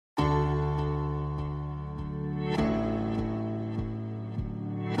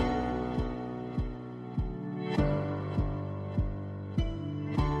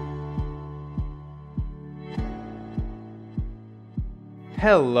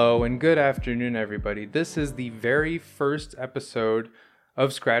Hello and good afternoon, everybody. This is the very first episode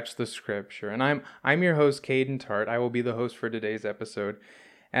of Scratch the Scripture, and I'm your host, Caden Tart. I will be the host for today's episode,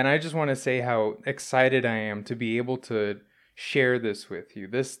 and I just want to say how excited I am to be able to share this with you.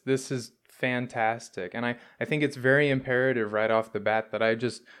 This is fantastic, and I think it's very imperative right off the bat that I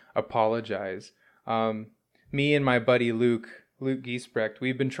just apologize. Me and my buddy Luke Giesbrecht,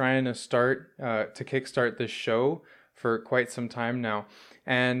 we've been trying to kickstart this show for quite some time now,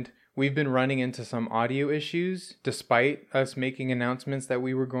 and we've been running into some audio issues despite us making announcements that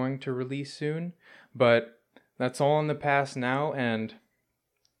we were going to release soon, but that's all in the past now, and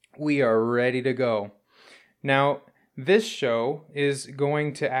we are ready to go. Now, this show is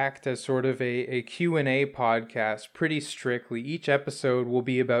going to act as sort of a Q&A podcast pretty strictly. Each episode will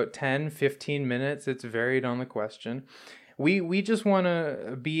be about 10-15 minutes. It's varied on the question. We just want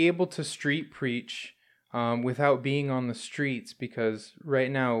to be able to street preach without being on the streets, because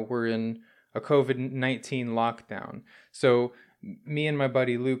right now we're in a COVID-19 lockdown. So me and my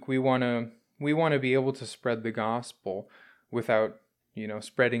buddy Luke, we want to be able to spread the gospel without,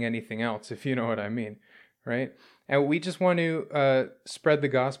 spreading anything else, if you know what I mean, right? And we just want to spread the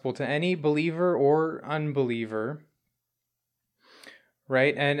gospel to any believer or unbeliever,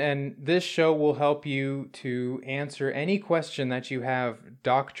 right? And this show will help you to answer any question that you have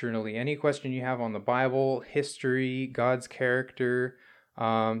doctrinally, any question you have on the Bible, history, God's character,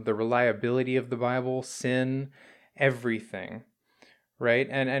 the reliability of the Bible, sin, everything, right?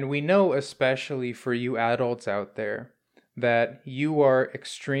 And we know, especially for you adults out there, that you are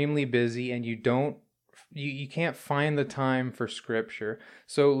extremely busy and you can't find the time for scripture.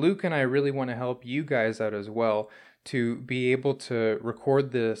 So Luke and I really want to help you guys out as well, to be able to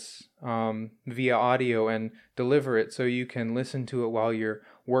record this via audio and deliver it so you can listen to it while you're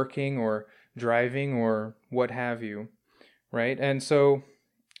working or driving or what have you, right? And so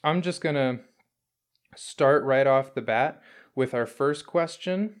I'm just going to start right off the bat with our first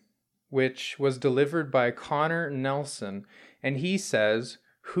question, which was delivered by Connor Nelson, and he says,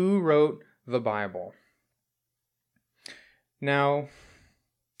 "Who wrote the Bible?" Now,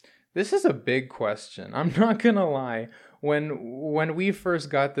 this is a big question. I'm not going to lie. When we first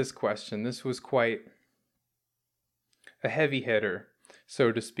got this question, this was quite a heavy hitter,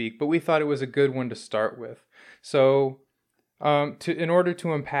 so to speak, but we thought it was a good one to start with. So, in order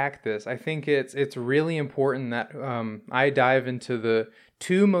to unpack this, I think it's really important that I dive into the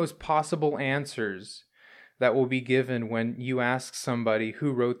two most possible answers that will be given when you ask somebody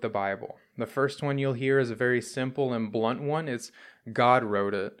who wrote the Bible. The first one you'll hear is a very simple and blunt one. It's God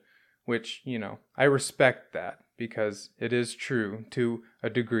wrote it, which, I respect that because it is true to a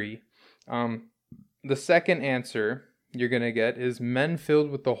degree. The second answer you're going to get is men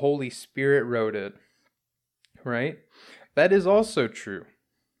filled with the Holy Spirit wrote it, right? That is also true,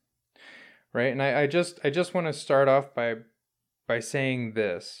 right? And I just want to start off by saying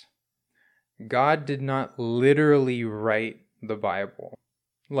this. God did not literally write the Bible.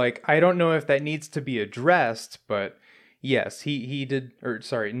 I don't know if that needs to be addressed, but yes, he did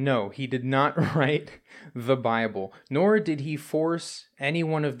not write the Bible, nor did he force any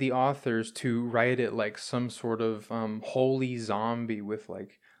one of the authors to write it like some sort of holy zombie with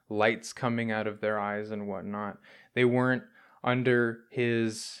lights coming out of their eyes and whatnot. They weren't under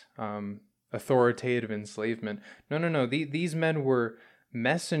his authoritative enslavement. No. These men were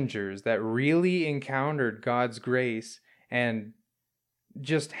messengers that really encountered God's grace and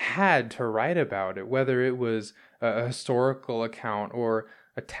just had to write about it, whether it was a historical account or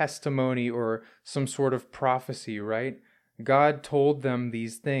a testimony or some sort of prophecy, right? God told them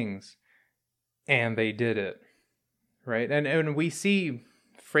these things and they did it, right? And we see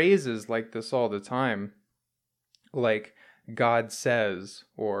phrases like this all the time, like God says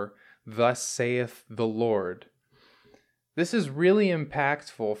or thus saith the Lord. This is really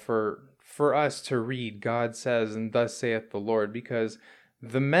impactful for us to read God says and thus saith the Lord, because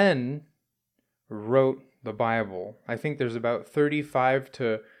the men wrote the Bible. I think there's about 35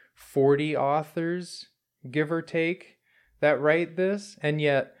 to 40 authors, give or take, that write this, and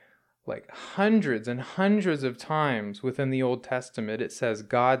yet hundreds and hundreds of times within the Old Testament it says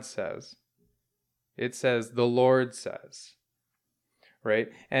God says. It says the Lord says. Right?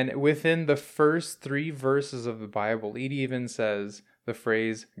 And within the first 3 verses of the Bible, it even says the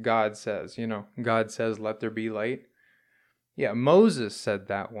phrase, God says. God says, let there be light. Yeah, Moses said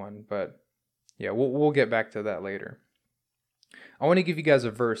that one, but yeah, we'll get back to that later. I want to give you guys a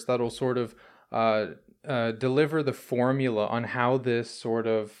verse that'll sort of deliver the formula on how this sort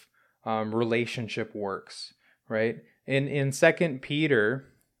of relationship works, right? In 2 Peter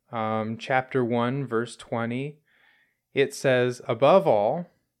chapter 1, verse 20, it says, above all,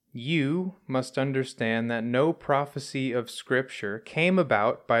 you must understand that no prophecy of Scripture came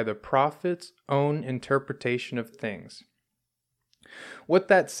about by the prophet's own interpretation of things. What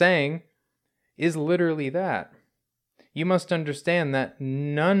that's saying is literally that. You must understand that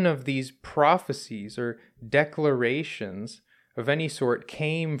none of these prophecies or declarations of any sort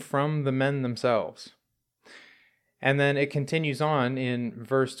came from the men themselves. And then it continues on in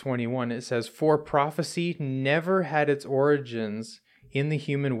verse 21. It says, for prophecy never had its origins in the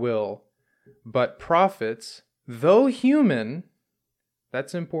human will, but prophets, though human,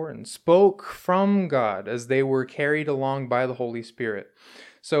 that's important, spoke from God as they were carried along by the Holy Spirit.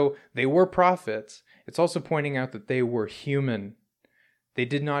 So they were prophets. It's also pointing out that they were human. They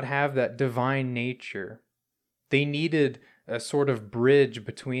did not have that divine nature. They needed a sort of bridge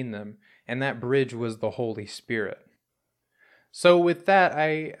between them, and that bridge was the Holy Spirit. So with that,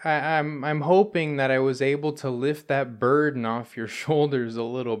 I'm hoping that I was able to lift that burden off your shoulders a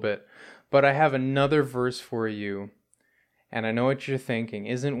little bit. But I have another verse for you, and I know what you're thinking.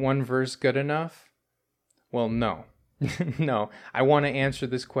 Isn't one verse good enough? Well, no. No, I want to answer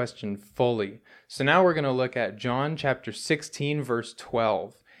this question fully. So now we're going to look at John chapter 16, verse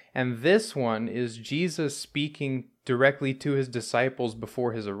 12. And this one is Jesus speaking directly to his disciples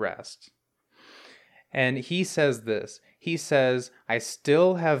before his arrest. And he says this. He says, I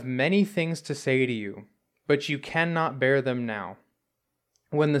still have many things to say to you, but you cannot bear them now.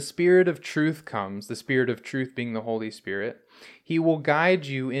 When the Spirit of truth comes, the Spirit of truth being the Holy Spirit, he will guide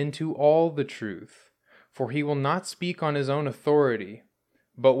you into all the truth. For he will not speak on his own authority,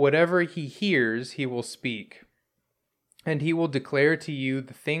 but whatever he hears, he will speak. And he will declare to you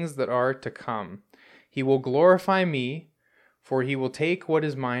the things that are to come. He will glorify me, for he will take what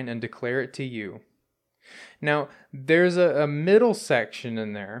is mine and declare it to you. Now, there's a middle section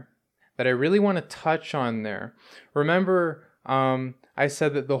in there that I really want to touch on there. Remember, I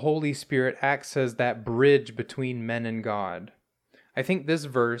said that the Holy Spirit acts as that bridge between men and God. I think this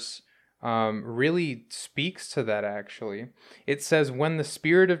verse really speaks to that, actually. It says, when the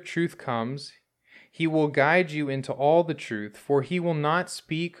Spirit of truth comes, he will guide you into all the truth, for he will not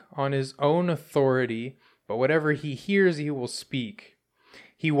speak on his own authority, but whatever he hears, he will speak.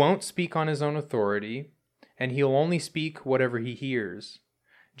 He won't speak on his own authority, and he'll only speak whatever he hears.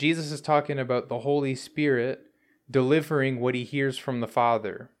 Jesus is talking about the Holy Spirit delivering what he hears from the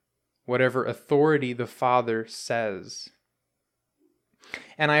Father, whatever authority the Father says.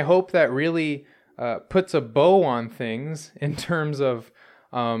 And I hope that really puts a bow on things in terms of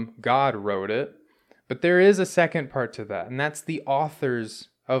God wrote it. But there is a second part to that, and that's the authors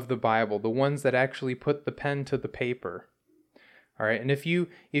of the Bible, the ones that actually put the pen to the paper. All right, and if you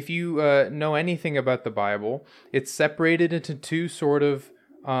know anything about the Bible, it's separated into two sort of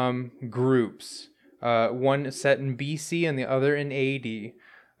groups. One set in BC and the other in AD.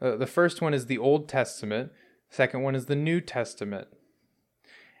 The first one is the Old Testament. The second one is the New Testament.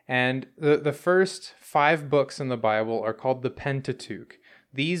 And the first 5 books in the Bible are called the Pentateuch.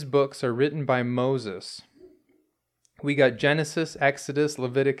 These books are written by Moses. We got Genesis, Exodus,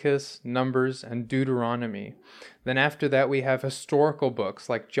 Leviticus, Numbers, and Deuteronomy. Then after that, we have historical books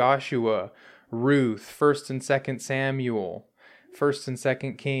like Joshua, Ruth, 1st and 2nd Samuel, 1st and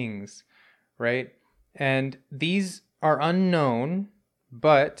 2nd Kings, right? And these are unknown,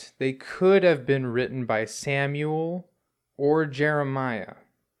 but they could have been written by Samuel or Jeremiah.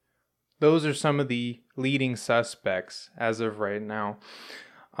 Those are some of the leading suspects as of right now.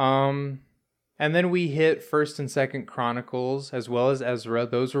 And then we hit 1st and 2nd Chronicles as well as Ezra.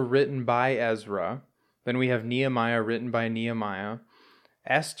 Those were written by Ezra. Then we have Nehemiah written by Nehemiah.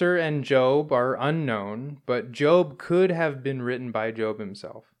 Esther and Job are unknown, but Job could have been written by Job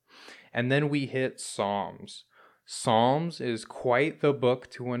himself. And then we hit Psalms. Psalms is quite the book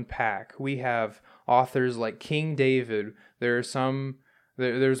to unpack. We have authors like King David.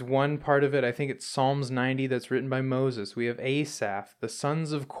 There's one part of it, I think it's Psalms 90, that's written by Moses. We have Asaph, the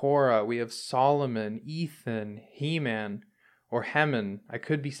sons of Korah. We have Solomon, Ethan, Heman, or Heman. I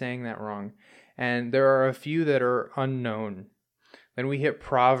could be saying that wrong. And there are a few that are unknown. Then we hit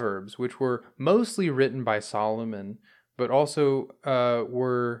Proverbs, which were mostly written by Solomon, but also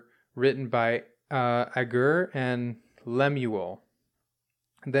were written by Agur and Lemuel.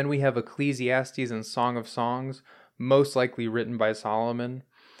 And then we have Ecclesiastes and Song of Songs, most likely written by Solomon.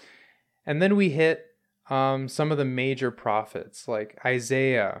 And then we hit some of the major prophets, like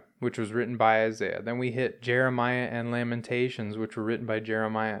Isaiah, which was written by Isaiah. Then we hit Jeremiah and Lamentations, which were written by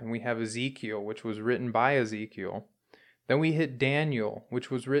Jeremiah. And we have Ezekiel, which was written by Ezekiel. Then we hit Daniel, which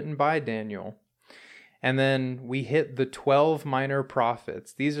was written by Daniel. And then we hit the 12 minor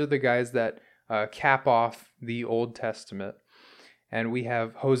prophets. These are the guys that cap off the Old Testament. And we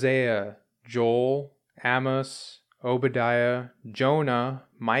have Hosea, Joel, Amos, Obadiah, Jonah,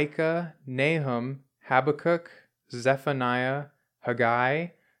 Micah, Nahum, Habakkuk, Zephaniah, Haggai,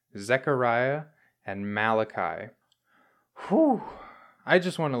 Zechariah, and Malachi. Whew. I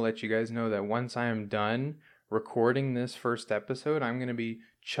just want to let you guys know that once I am done recording this first episode, I'm going to be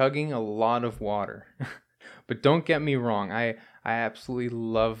chugging a lot of water. But don't get me wrong, I absolutely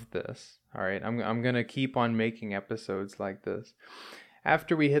love this. All right, I'm going to keep on making episodes like this.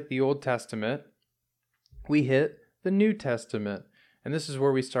 After we hit the Old Testament, we hit the New Testament. And this is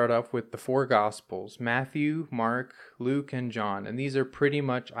where we start off with the four Gospels: Matthew, Mark, Luke, and John. And these are pretty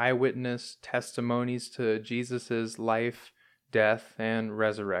much eyewitness testimonies to Jesus' life, death, and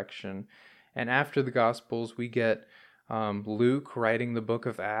resurrection. And after the Gospels, we get Luke writing the book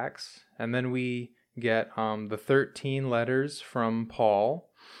of Acts. And then we get the 13 letters from Paul.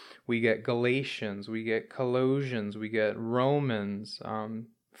 We get Galatians, we get Colossians, we get Romans,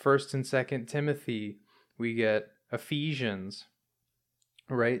 1st and 2nd Timothy, we get Ephesians,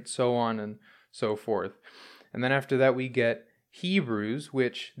 right? So on and so forth. And then after that, we get Hebrews,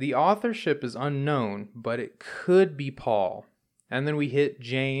 which the authorship is unknown, but it could be Paul. And then we hit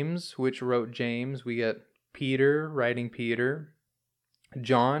James, which wrote James. We get Peter writing Peter,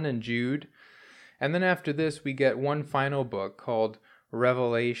 John and Jude. And then after this, we get one final book called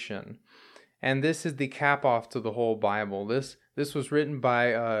Revelation. And this is the cap off to the whole Bible. This was written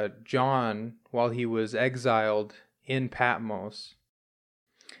by John while he was exiled in Patmos.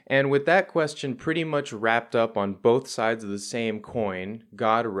 And with that question pretty much wrapped up on both sides of the same coin,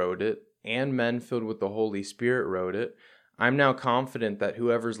 God wrote it, and men filled with the Holy Spirit wrote it, I'm now confident that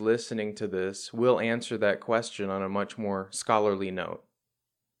whoever's listening to this will answer that question on a much more scholarly note.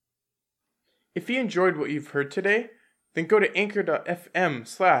 If you enjoyed what you've heard today, then go to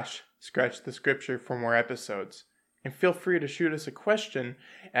anchor.fm/scratchthescripture for more episodes. And feel free to shoot us a question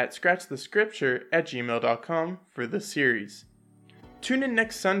at scratchthescripture@gmail.com for this series. Tune in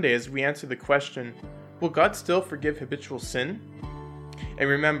next Sunday as we answer the question, will God still forgive habitual sin? And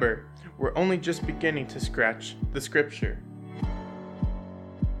remember, we're only just beginning to scratch the scripture.